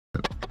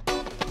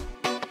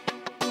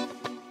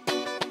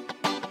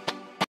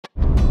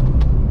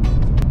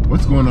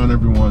going on,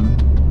 everyone?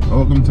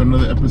 Welcome to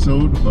another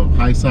episode of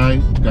Haisai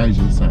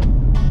Gaijin-san.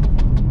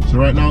 So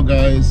right now,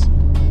 guys,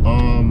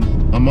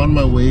 I'm on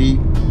my way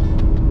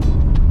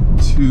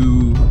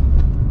to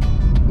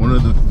one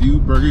of the few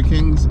Burger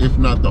Kings, if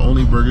not the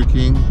only Burger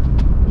King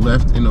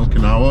left in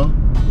Okinawa.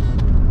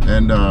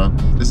 And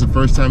it's the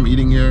first time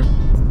eating here,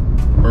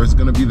 or it's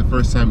gonna be the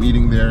first time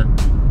eating there.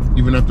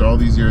 Even after all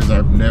these years,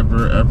 I've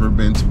never ever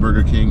been to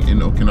Burger King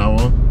in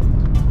Okinawa.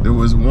 There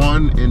was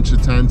one in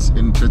Chichen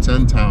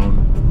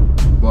Town,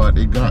 but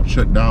it got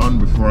shut down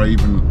before I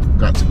even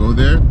got to go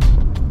there.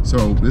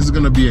 So this is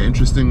gonna be an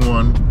interesting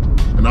one.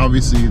 And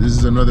obviously this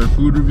is another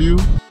food review.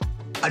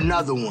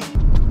 Another one.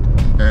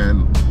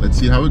 And let's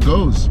see how it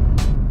goes.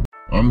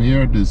 I'm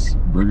here at this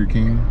Burger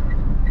King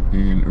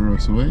in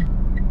Urosue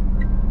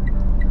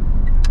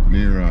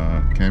near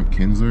Camp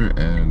Kinsler,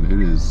 and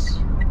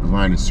the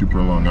line is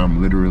super long. I'm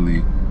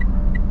literally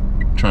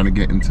trying to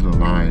get into the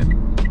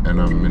line, and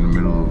I'm in the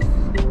middle of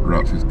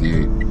Route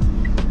 58.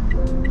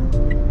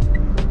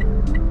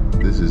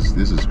 This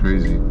is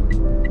crazy.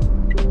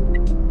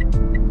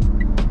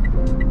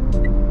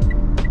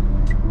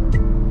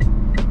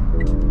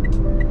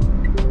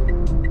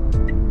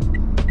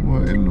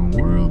 What in the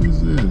world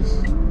is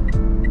this?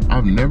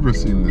 I've never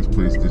seen this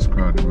place this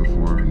crowded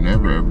before.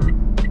 Never ever.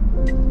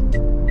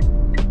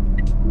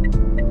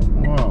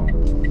 Wow.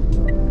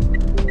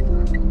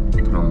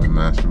 Put on my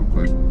mask real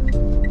quick.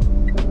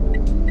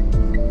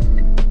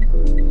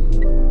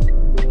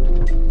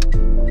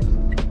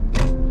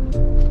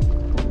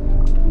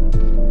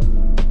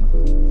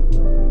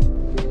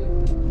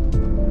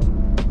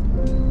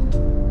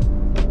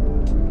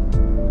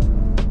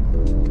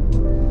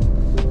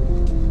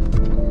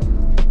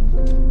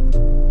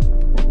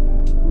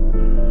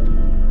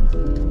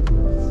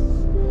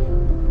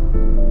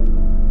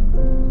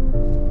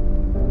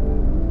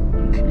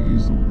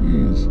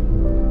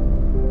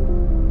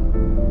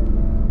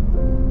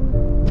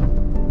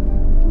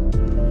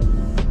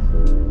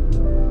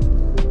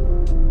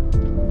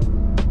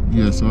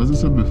 Yeah, so as I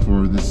said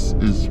before, this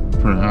is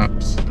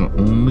perhaps the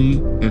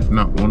only, if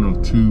not one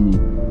of two,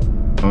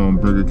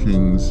 Burger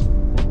Kings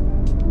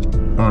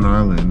on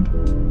Island.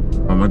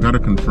 I gotta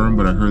confirm,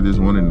 but I heard there's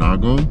one in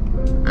Nago,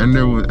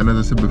 and as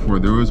I said before,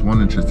 there was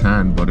one in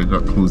Chitan, but it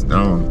got closed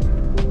down.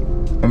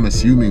 I'm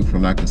assuming for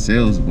lack of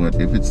sales, but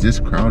if it's this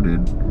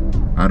crowded,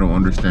 I don't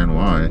understand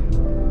why.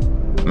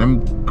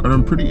 And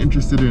I'm pretty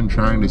interested in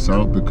trying this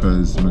out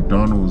because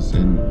McDonald's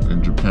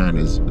in Japan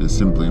is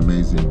simply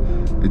amazing.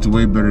 It's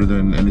way better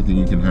than anything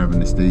you can have in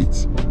the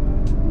States.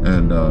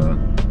 And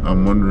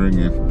I'm wondering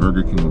if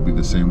Burger King will be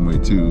the same way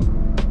too.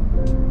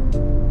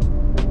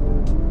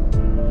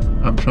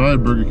 I've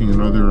tried Burger King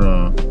in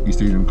other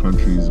East Asian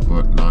countries,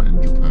 but not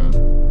in Japan.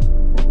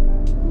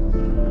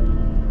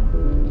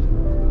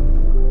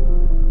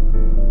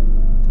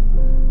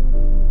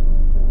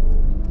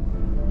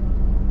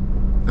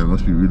 It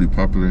must be really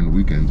popular in the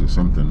weekends or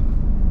something.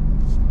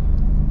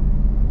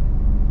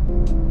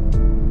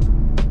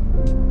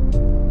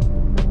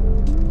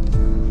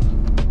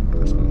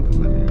 Let's go to the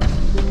menu.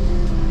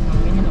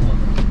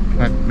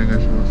 Hi,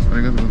 onegaishimasu.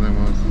 Arigatou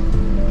gozaimasu.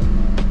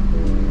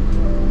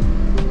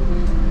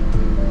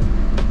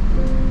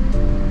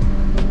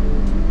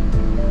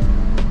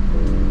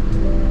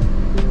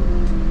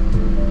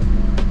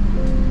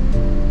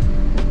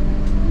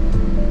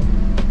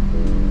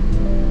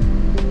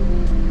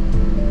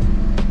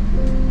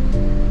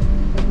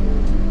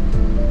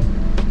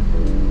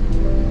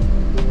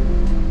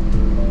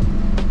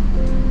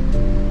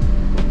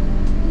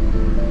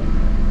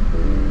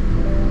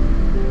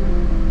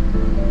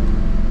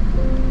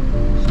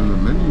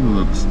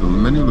 The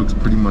menu looks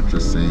pretty much the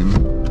same.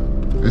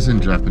 It's in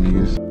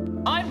Japanese.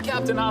 I'm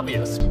Captain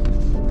Obvious.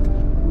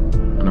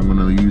 And I'm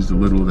gonna use the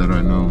little that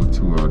I know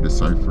to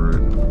decipher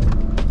it.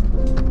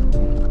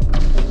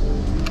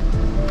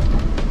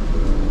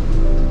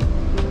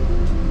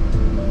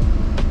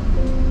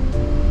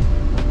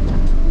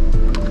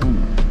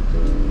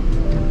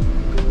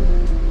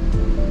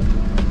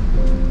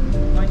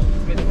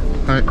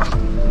 Hi.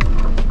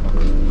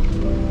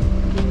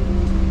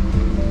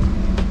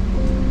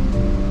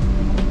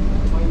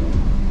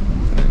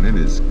 It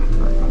is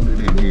crowded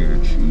in here,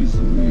 jeez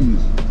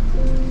Louise.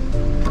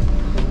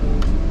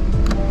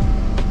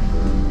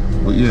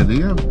 But yeah,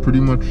 they have pretty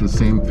much the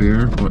same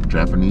fare, but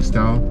Japanese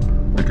style,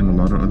 like in a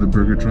lot of other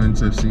burger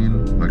joints I've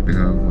seen. Like they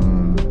have,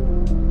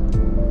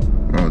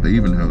 oh, they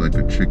even have like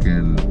a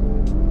chicken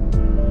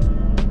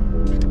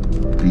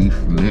beef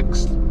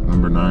mixed,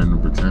 number 9,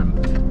 number 10.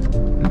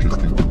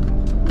 Interesting.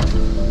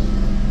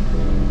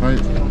 Hi.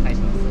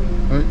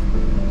 Hi.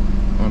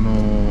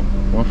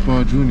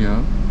 Wafa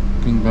Junior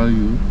King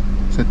Value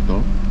セット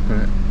これ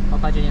ワッ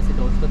パージュニアセッ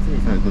トお一つで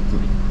す。はい、どうぞ。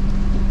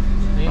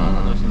飲み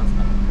物どうします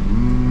か？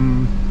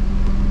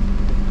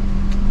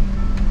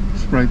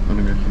スプライトお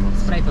願いしま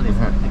す。スプライトです。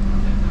は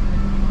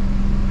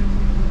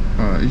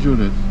い。以上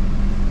です。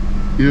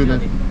以上で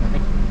す。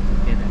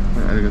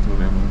はい、ありがとうご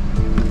ざいます。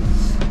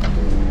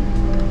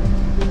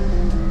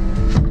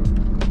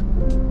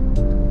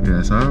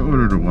so I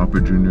ordered a Whopper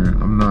Jr.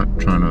 I'm not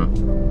trying to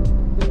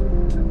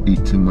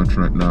eat too much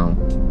right now,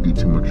 eat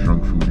too much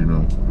junk food, you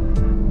know,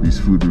 these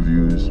food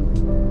reviews.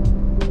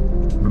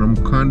 But I'm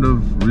kind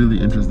of really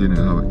interested in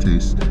how it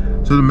tastes.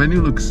 So the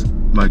menu looks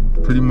like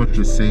pretty much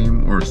the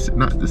same, or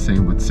not the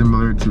same, but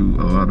similar to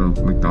a lot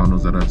of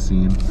McDonald's that I've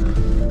seen.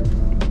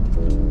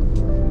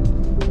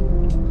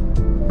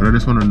 But I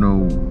just want to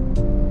know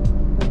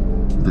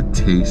the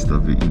taste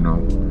of it, you know,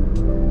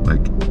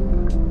 like,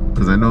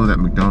 because I know that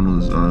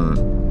McDonald's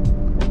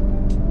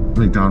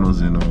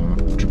in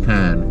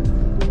Japan,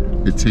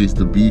 it tastes,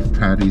 the beef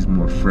patty's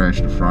more fresh,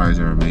 the fries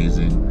are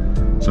amazing.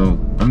 So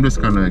I'm just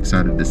kind of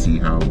excited to see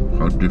how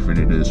different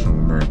it is from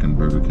American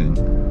Burger King.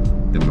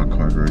 Get my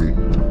card ready.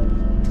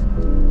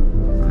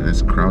 And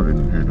it's crowded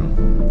in here though.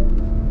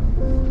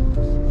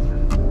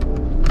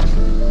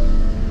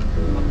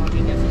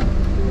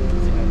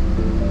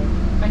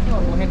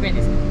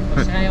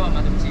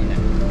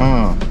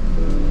 Ah.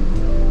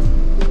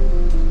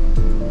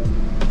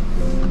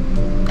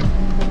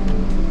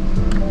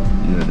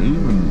 Yeah, they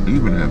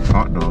even have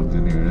hot dogs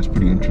in here. That's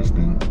pretty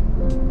interesting.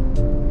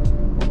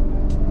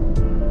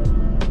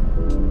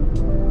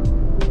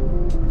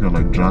 Got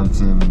like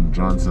Johnson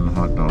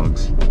hot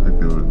dogs, like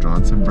the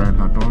Johnson brand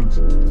hot dogs.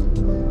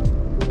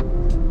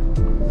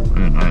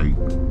 Man, I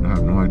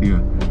have no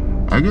idea.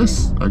 I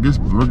guess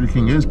Burger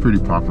King is pretty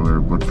popular,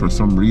 but for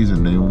some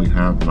reason they only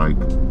have like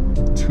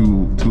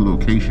two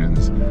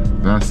locations,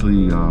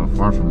 vastly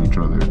far from each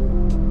other.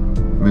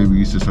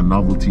 Maybe it's just a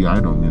novelty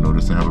item, you know,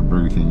 just to have a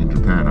Burger King in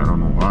Japan. I don't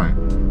know why,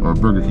 or a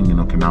Burger King in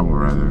Okinawa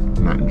rather,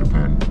 not in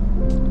Japan,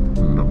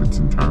 in of its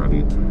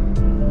entirety.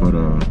 But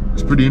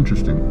it's pretty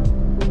interesting.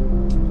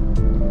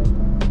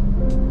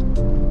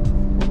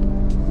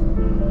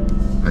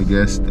 I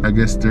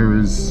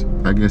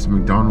guess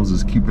McDonald's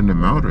is keeping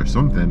them out or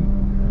something.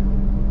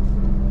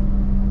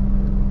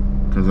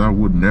 Because I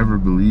would never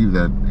believe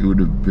that it would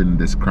have been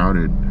this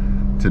crowded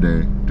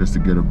today just to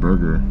get a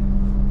burger,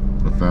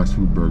 a fast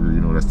food burger. You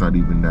know, that's not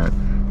even that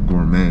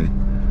gourmet.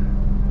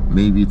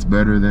 Maybe it's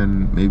better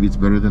than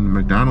the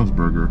McDonald's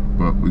burger,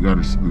 but we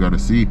gotta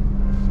see.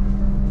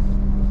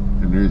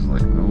 And there's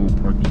like no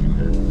parking in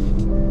here.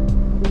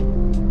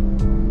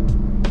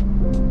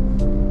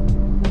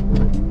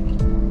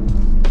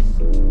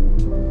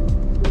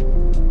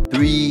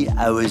 3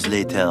 hours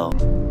later.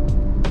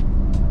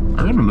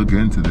 I gotta look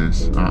into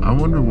this. I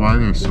wonder why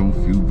there's so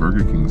few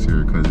Burger Kings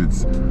here, because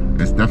it's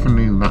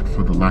definitely not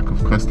for the lack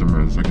of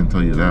customers, I can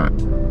tell you that.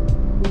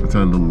 I'm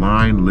telling you, the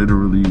line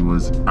literally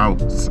was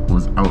out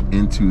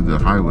into the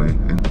highway,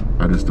 and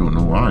I just don't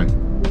know why.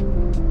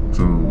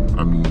 So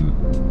I mean,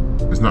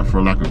 it's not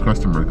for lack of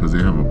customer, because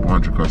they have a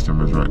bunch of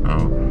customers right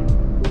now,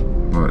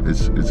 but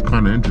it's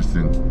kind of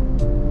interesting.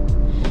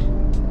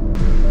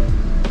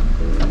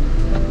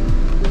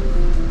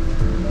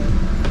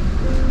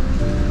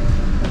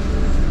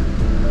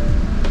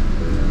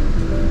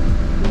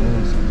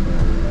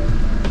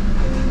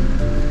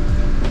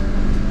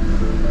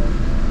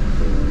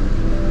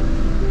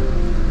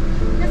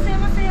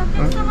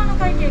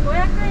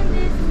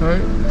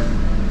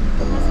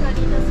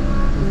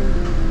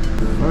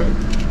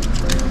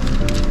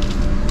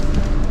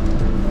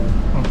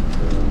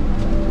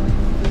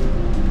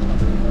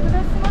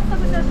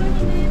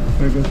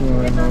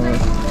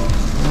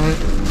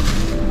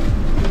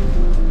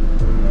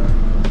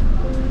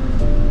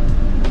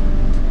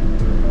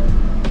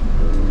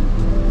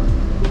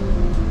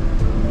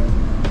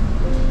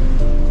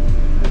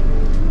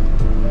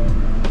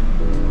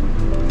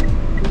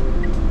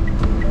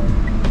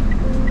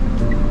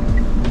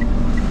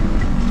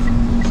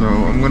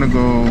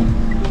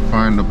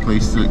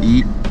 Place to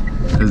eat,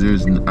 because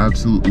there's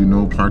absolutely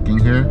no parking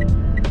here,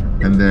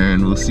 and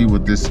then we'll see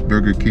what this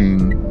Burger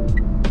King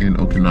in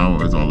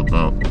Okinawa is all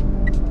about.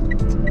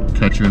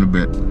 Catch you in a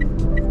bit.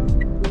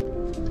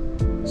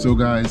 So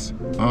guys,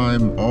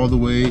 I'm all the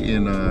way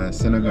in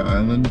Senaga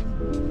Island,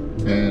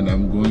 and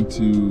I'm going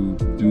to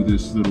do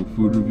this little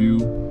food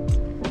review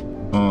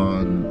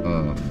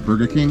on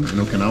Burger King in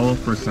Okinawa.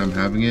 First time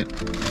having it.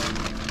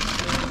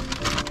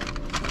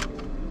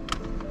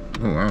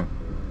 Oh wow,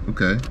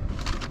 okay.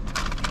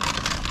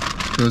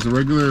 So it's a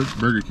regular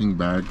Burger King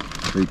bag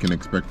that you can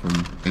expect from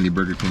any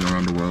Burger King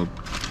around the world.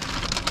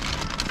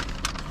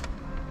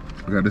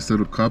 I got this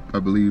little cup, I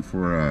believe,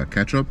 for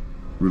ketchup,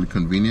 really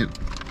convenient.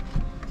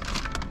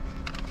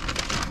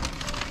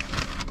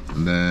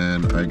 And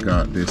then I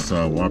got this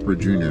Whopper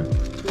Jr.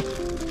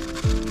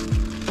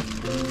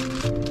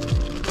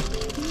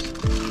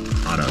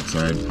 Hot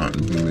outside, hot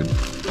and humid.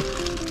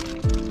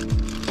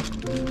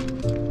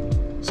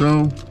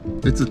 So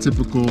it's a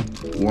typical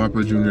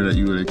Whopper Jr. that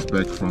you would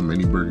expect from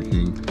any Burger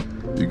King.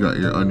 You got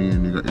your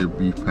onion, you got your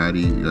beef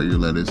patty, you got your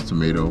lettuce,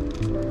 tomato,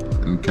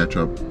 and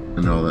ketchup,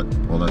 and all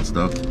that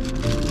stuff.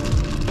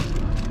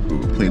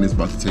 Ooh, plane is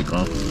about to take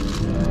off.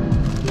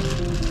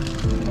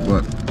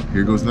 But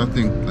here goes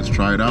nothing. Let's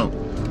try it out.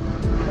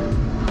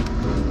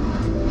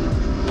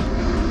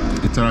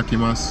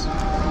 Itadakimasu.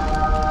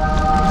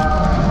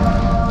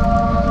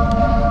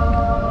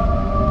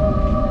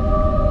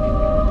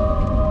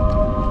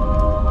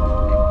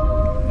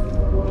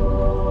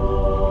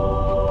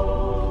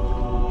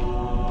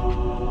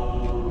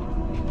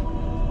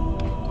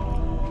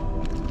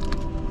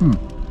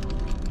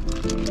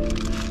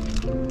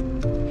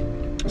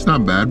 It's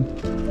not bad.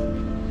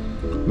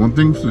 One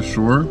thing for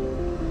sure,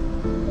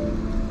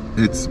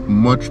 it's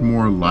much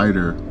more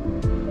lighter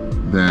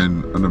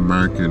than an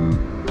American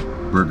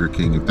Burger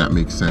King, if that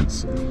makes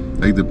sense.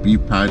 Like the beef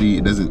patty,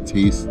 it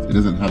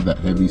doesn't have that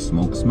heavy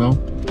smoke smell.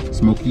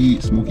 Smoky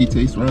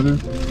taste rather.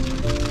 Do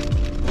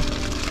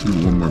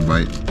one more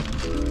bite.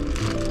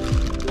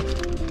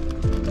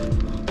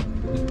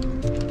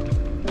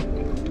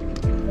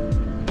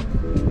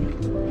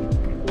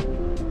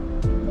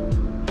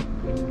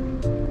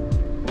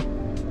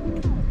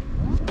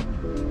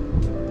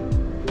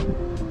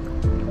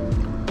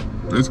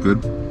 It's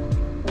good.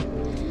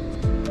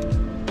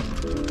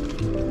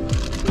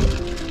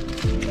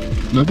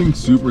 Nothing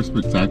super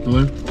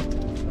spectacular,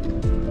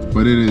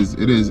 but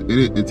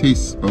it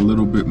tastes a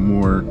little bit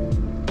more,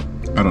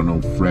 I don't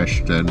know,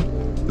 fresh than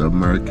the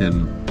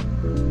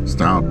American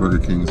style Burger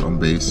Kings on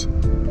base.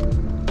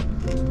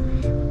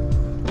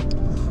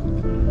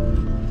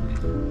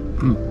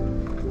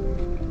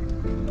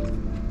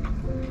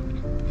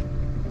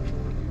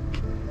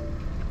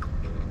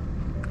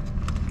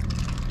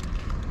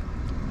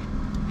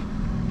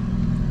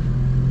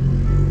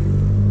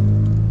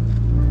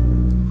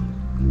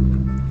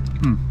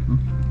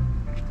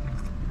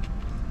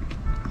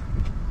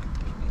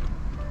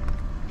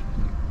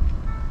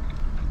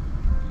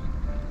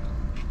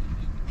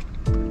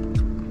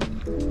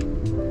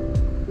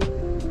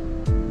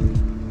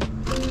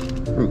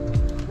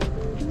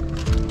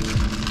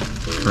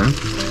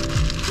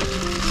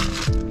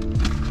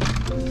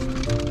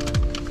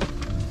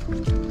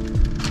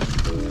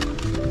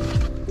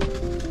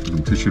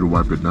 Tissue to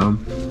wipe it down.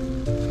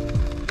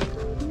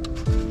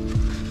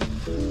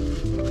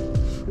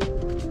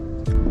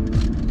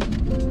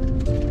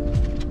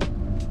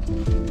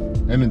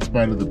 And in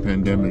spite of the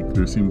pandemic,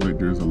 there seems like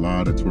there's a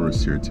lot of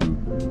tourists here too.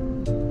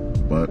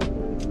 But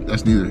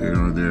that's neither here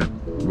nor there.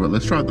 But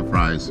let's try out the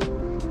fries.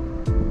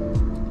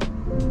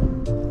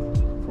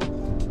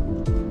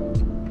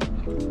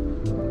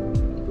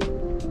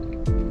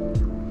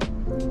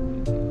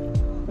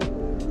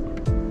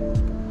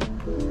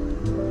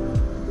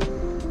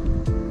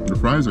 The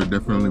fries are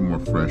definitely more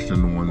fresh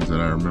than the ones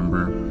that I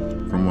remember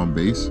from on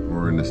base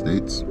or in the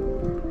States.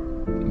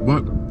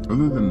 But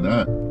other than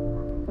that,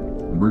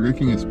 Burger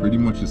King is pretty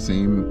much the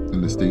same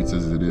in the States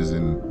as it is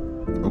in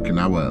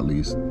Okinawa, at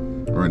least,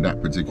 or in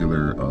that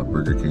particular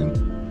Burger King.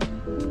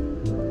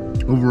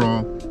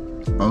 Overall,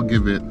 I'll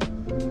give it,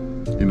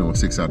 a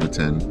 6 out of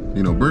 10.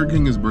 Burger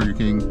King is Burger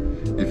King.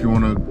 If you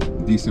want a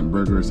decent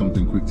burger or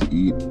something quick to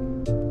eat,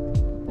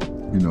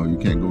 you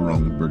can't go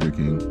wrong with Burger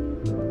King.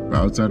 But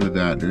outside of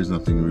that, there's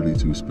nothing really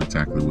too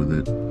spectacular with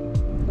it.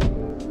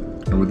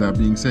 And with that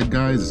being said,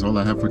 guys, that's all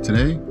I have for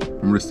today.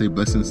 Remember to stay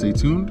blessed and stay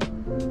tuned.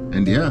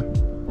 And yeah,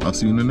 I'll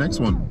see you in the next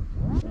one.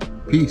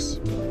 Peace.